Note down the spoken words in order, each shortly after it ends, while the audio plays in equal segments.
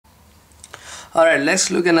Alright, let's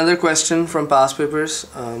look another question from past papers,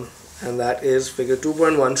 and that is figure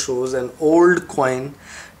 2.1 shows an old coin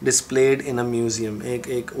displayed in a museum.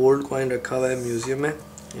 एक old coin रखा हुआ है museum में.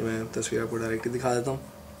 ये मैं तस्वीर आपको डायरेक्टली दिखा देता हूँ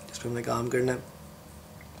जिस पर हमने काम करना है.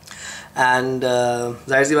 एंड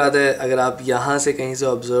जाहिर सी बात है, अगर आप यहाँ से कहीं से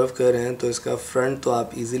ऑब्जर्व कर रहे हैं तो इसका फ्रंट तो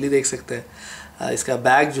आप इजीली देख सकते हैं. इसका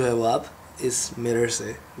बैक जो है वो आप इस मिरर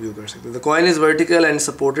से व्यू कर सकते हैं. The coin is vertical and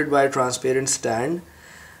supported by transparent stand.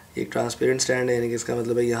 एक ट्रांसपेरेंट स्टैंड है, यानी कि इसका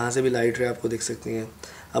मतलब है यहाँ से भी लाइट रे आपको दिख सकती हैं.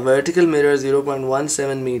 A vertical mirror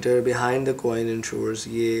 0.17 metre behind the coin ensures.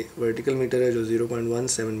 ये वर्टिकल मीटर है जो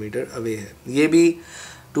 0.17 मीटर अवे है. ये भी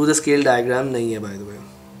टू द स्केल डायग्राम नहीं है by the way.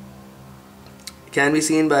 Can be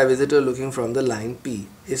seen bye visitor looking from the line P.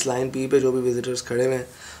 इस लाइन P पे जो भी विजिटर्स खड़े हुए हैं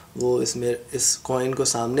वो इस कॉइन को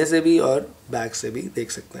सामने से भी और बैक से भी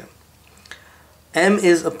देख सकते हैं. M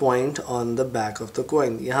is a point on the back of the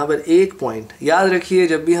coin. यहाँ पर एक पॉइंट याद रखिए,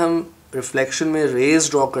 जब भी हम रिफ्लेक्शन में रेज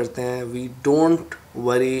ड्रॉ करते हैं we don't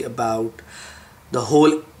worry about the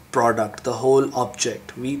whole product, the whole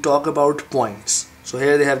object. We talk about points. So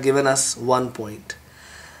here they have given us one point.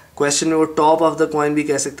 Question में वो टॉप ऑफ द कॉइन भी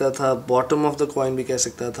कह सकता था, बॉटम ऑफ द कॉइन भी कह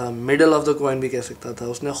सकता था, मिडल ऑफ द कॉइन भी कह सकता था.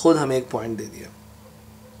 उसने खुद हमें एक पॉइंट दे दिया.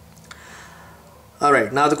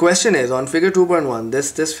 Alright, now the question is on figure 2.1,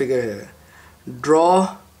 this figure here.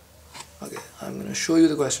 Draw, okay, I'm going to show you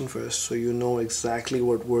the question first so you know exactly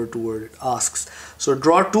what word to word it asks. So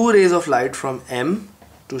draw two rays of light from M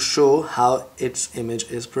to show how its image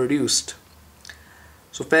is produced.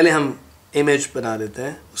 So पहले हम image बना लेते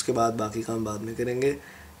हैं, उसके बाद बाकी काम बाद में करेंगे.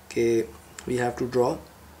 कि we have to draw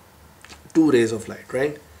two rays of light,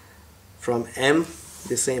 right? From M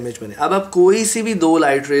जिससे image बने. अब आप कोई सी भी दो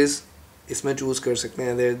light rays इसमें choose कर सकते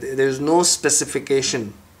हैं. there is no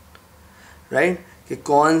specification, right कि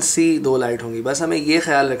कौन सी दो लाइट होंगी. बस हमें ये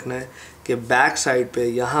ख्याल रखना है कि बैक साइड पे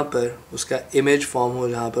यहाँ पर उसका इमेज फॉर्म हो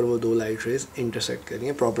जहाँ पर वो दो लाइट रेज इंटरसेक्ट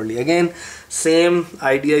करेंगे properly. Again same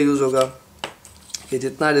idea use होगा कि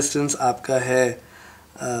जितना डिस्टेंस आपका है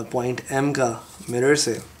पॉइंट M का मिरर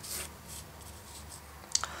से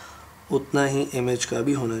उतना ही इमेज का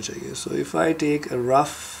भी होना चाहिए. So if I take a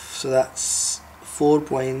rough, so that's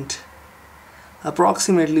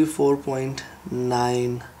approximately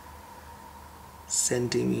 4.9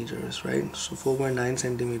 centimeters, right? So 4.9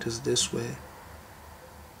 centimeters this way.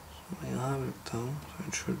 So यहाँ रखता हूँ, so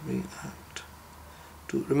it should be at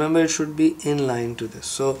 2. Remember, it should be in line to this.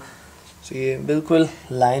 So ये बिल्कुल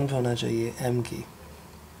line पे होना चाहिए M की.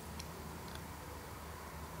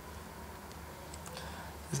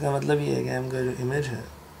 इसका मतलब ये है कि M का जो image है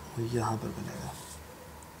वो यहाँ पर बनेगा.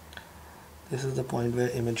 This is the point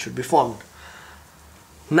where image should be formed.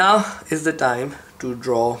 Now is the time to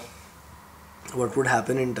draw what would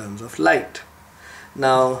happen in terms of light.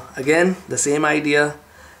 Now again the same idea,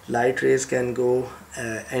 light rays can go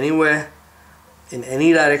anywhere in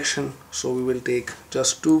any direction, so we will take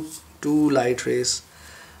just two light rays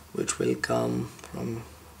which will come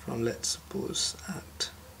from let's suppose at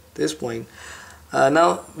this point. Now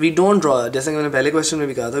we don't draw, जैसे कि मैंने पहले question में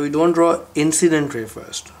भी कहा था, we don't draw incident ray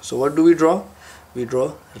first. So what do we draw? We draw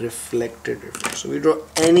reflected ray first. So we draw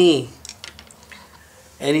any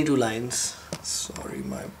two lines. Sorry,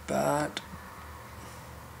 my bad.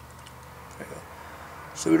 There we go.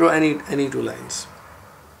 So we draw any two lines.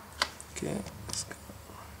 Okay, let's go.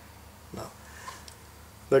 Now,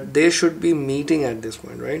 but they should be meeting at this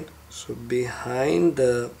point, right? So behind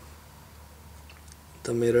the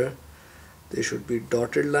mirror, there should be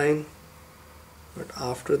dotted line, but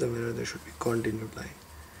after the mirror, there should be continued line.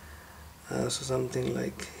 So something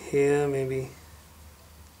like here, maybe.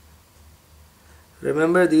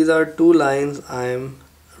 Remember, these are two lines I am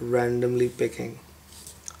randomly picking.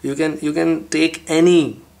 You can take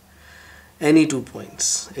any 2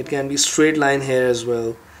 points. It can be straight line here as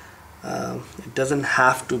well. It doesn't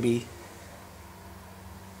have to be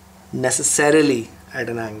necessarily at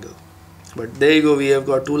an angle. But there you go, we have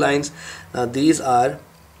got two lines. Now these are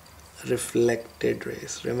reflected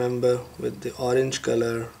rays. Remember, with the orange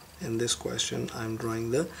color in this question, I'm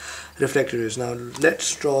drawing the reflected rays. Now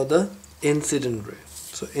let's draw the incident ray.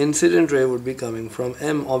 So incident ray would be coming from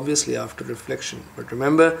M, obviously after reflection, but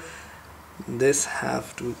remember this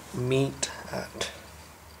have to meet at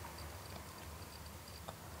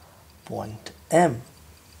point M.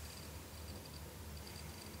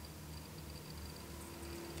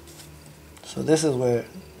 So this is where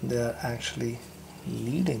they are actually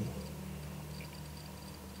leading.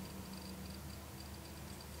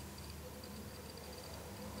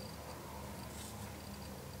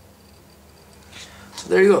 So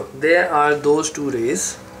there you go. There are those two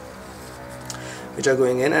rays which are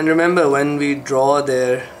going in. And remember, when we draw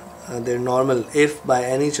their their normal. If by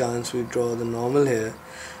any chance we draw the normal here,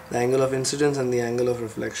 the angle of incidence and the angle of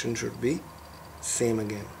reflection should be same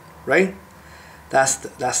again, right? That's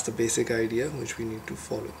the basic idea which we need to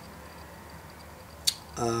follow.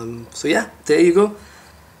 So yeah, there you go.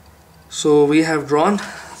 So we have drawn,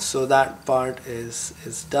 so that part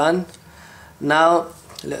is done. Now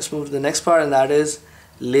let's move to the next part, and that is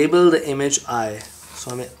label the image I.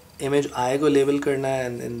 So हमें image I को label करना है,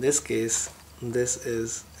 and in this case this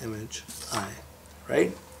is image I,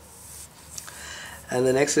 right? And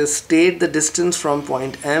the next is state the distance from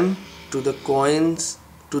point M to the coin.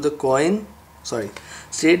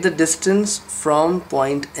 State the distance from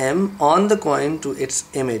point M on the coin to its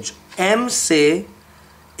image. M से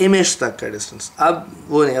image तक का distance. अब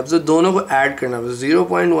वो नहीं, अब जो दोनों को add करना है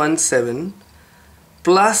 0.17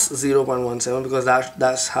 plus 0.17 because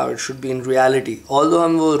that's how it should be in reality. Although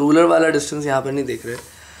हम वो ruler वाला distance यहाँ पर नहीं देख रहे,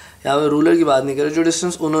 यहाँ पर ruler की बात नहीं कर रहे, जो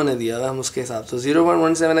distance उन्होंने दिया है हम उसके हिसाब से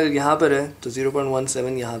 0.17 अगर यहाँ पर है तो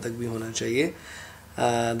 0.17 यहाँ तक भी होना चाहिए.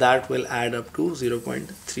 That will add up to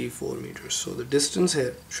 0.34 meters. So the distance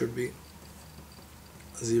here should be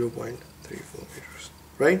 0.34 meters,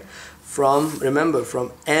 right? Remember,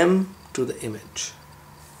 from M to the image,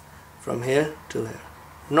 from here to here.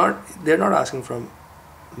 They're not asking from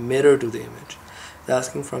mirror to the image, they're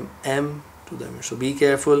asking from M to the image. So be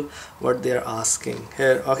careful what they're asking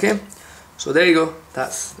here. Okay, so there you go.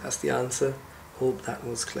 That's the answer. Hope that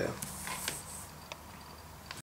was clear.